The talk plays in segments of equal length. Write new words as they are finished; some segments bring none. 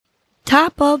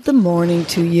Top of the morning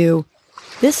to you.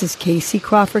 This is Casey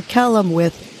Crawford Kellum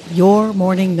with Your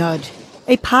Morning Nudge,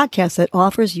 a podcast that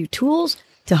offers you tools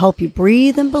to help you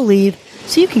breathe and believe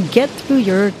so you can get through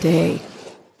your day.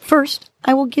 First,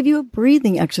 I will give you a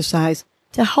breathing exercise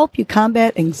to help you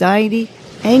combat anxiety,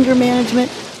 anger management,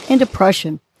 and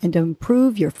depression, and to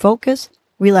improve your focus,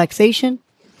 relaxation,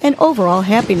 and overall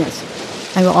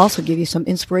happiness. I will also give you some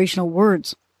inspirational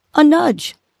words, a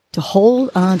nudge to hold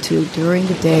on to during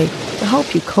the day to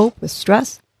help you cope with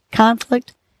stress,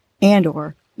 conflict, and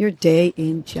or your day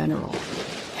in general.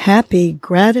 Happy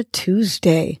Gratitude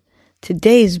Tuesday.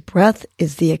 Today's breath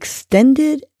is the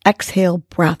extended exhale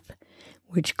breath,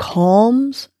 which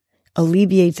calms,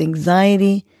 alleviates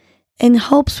anxiety, and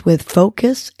helps with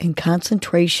focus and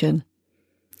concentration.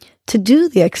 To do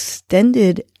the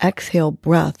extended exhale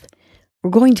breath, we're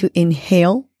going to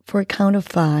inhale for a count of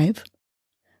 5.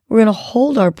 We're going to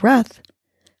hold our breath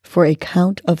for a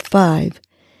count of 5,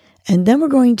 and then we're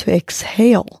going to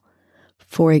exhale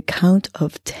for a count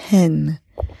of 10.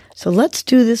 So let's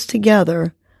do this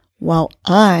together while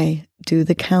I do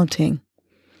the counting.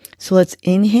 So let's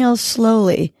inhale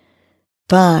slowly.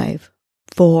 5,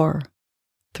 4,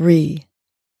 3,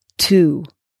 2,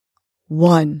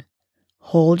 1.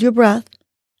 Hold your breath.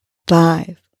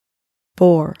 5,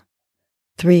 4,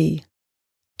 3,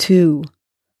 2,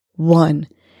 1.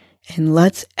 And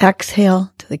let's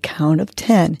exhale to the count of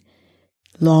 10.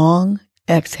 Long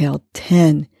exhale.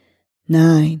 10,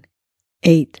 9,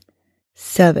 8,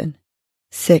 7,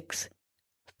 6,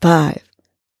 5,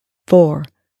 4,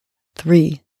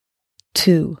 3,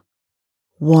 2,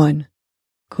 1.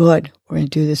 Good. We're going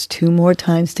to do this 2 more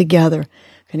times together.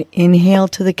 We're going to inhale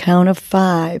to the count of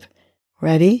 5.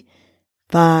 Ready?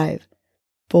 5,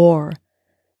 4,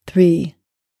 3,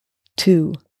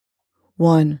 2,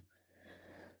 1.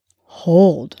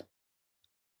 Hold.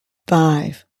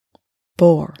 5,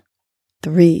 4,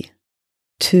 3,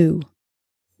 2,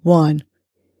 1.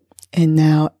 And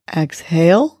now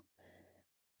exhale.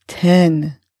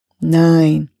 10,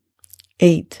 9,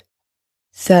 8,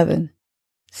 7,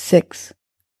 6,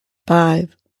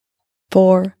 5,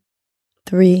 4,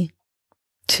 3,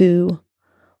 2,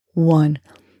 1.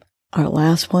 Our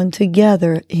last one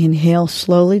together. Inhale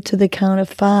slowly to the count of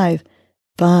 5.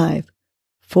 5,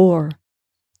 4,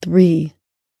 3,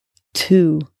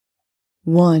 2,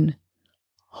 1.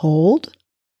 Hold.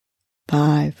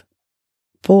 5,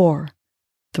 4,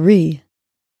 3,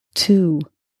 2,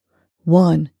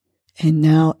 1. And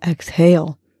now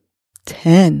exhale.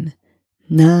 10,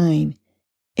 9,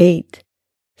 8,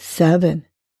 7,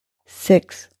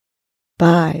 6,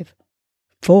 5,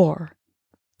 4,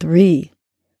 3,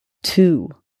 2,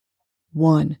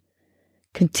 1.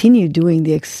 Continue doing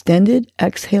the extended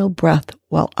exhale breath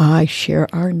while I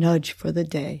share our nudge for the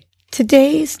day.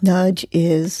 Today's nudge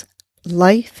is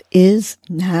life is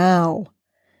now.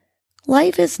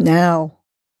 Life is now,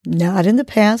 not in the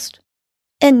past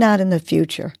and not in the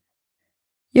future.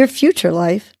 Your future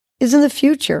life is in the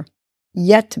future,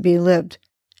 yet to be lived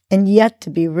and yet to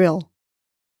be real.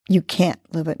 You can't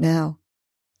live it now.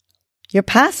 Your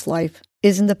past life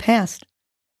is in the past,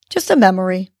 just a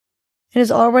memory, and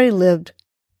is already lived.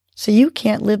 So you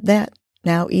can't live that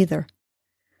now either.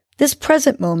 This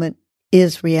present moment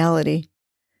is reality.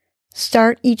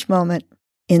 Start each moment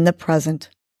in the present.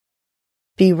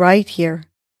 Be right here,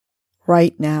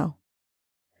 right now.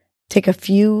 Take a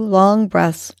few long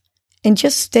breaths and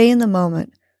just stay in the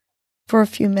moment for a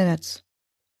few minutes.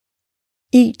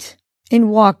 Eat and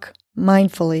walk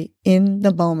mindfully in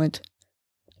the moment.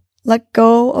 Let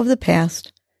go of the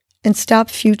past and stop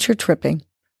future tripping.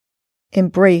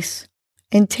 Embrace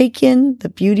and take in the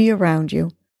beauty around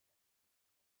you.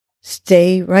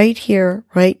 Stay right here,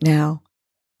 right now,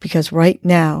 because right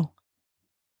now,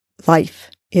 life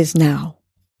is now.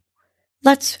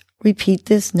 Let's repeat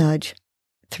this nudge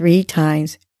 3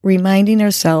 times, reminding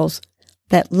ourselves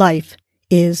that life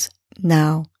is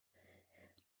now.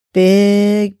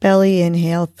 Big belly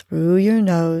inhale through your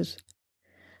nose.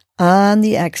 On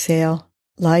the exhale,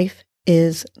 life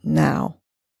is now.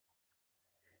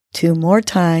 2 more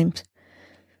times.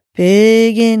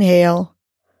 Big inhale.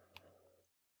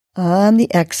 On the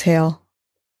exhale,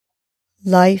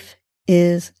 life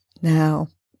is now.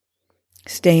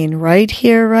 Staying right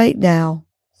here, right now.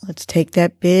 Let's take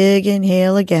that big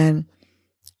inhale again.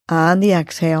 On the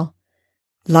exhale,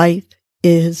 life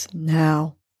is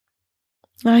now.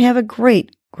 Now have a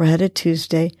great Gratitude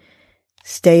Tuesday.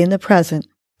 Stay in the present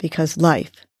because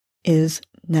life is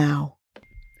now.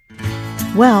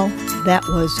 Well, that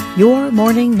was your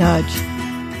morning nudge.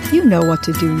 You know what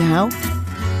to do now.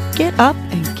 Get up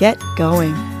and get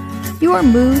going. Your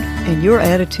mood and your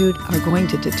attitude are going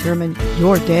to determine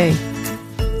your day.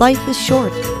 Life is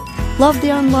short. Love the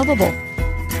unlovable.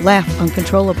 Laugh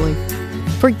uncontrollably.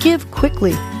 Forgive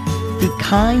quickly. Be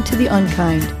kind to the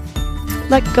unkind.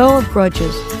 Let go of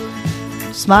grudges.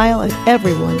 Smile at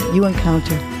everyone you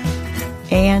encounter.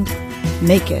 And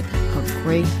make it a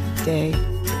great day.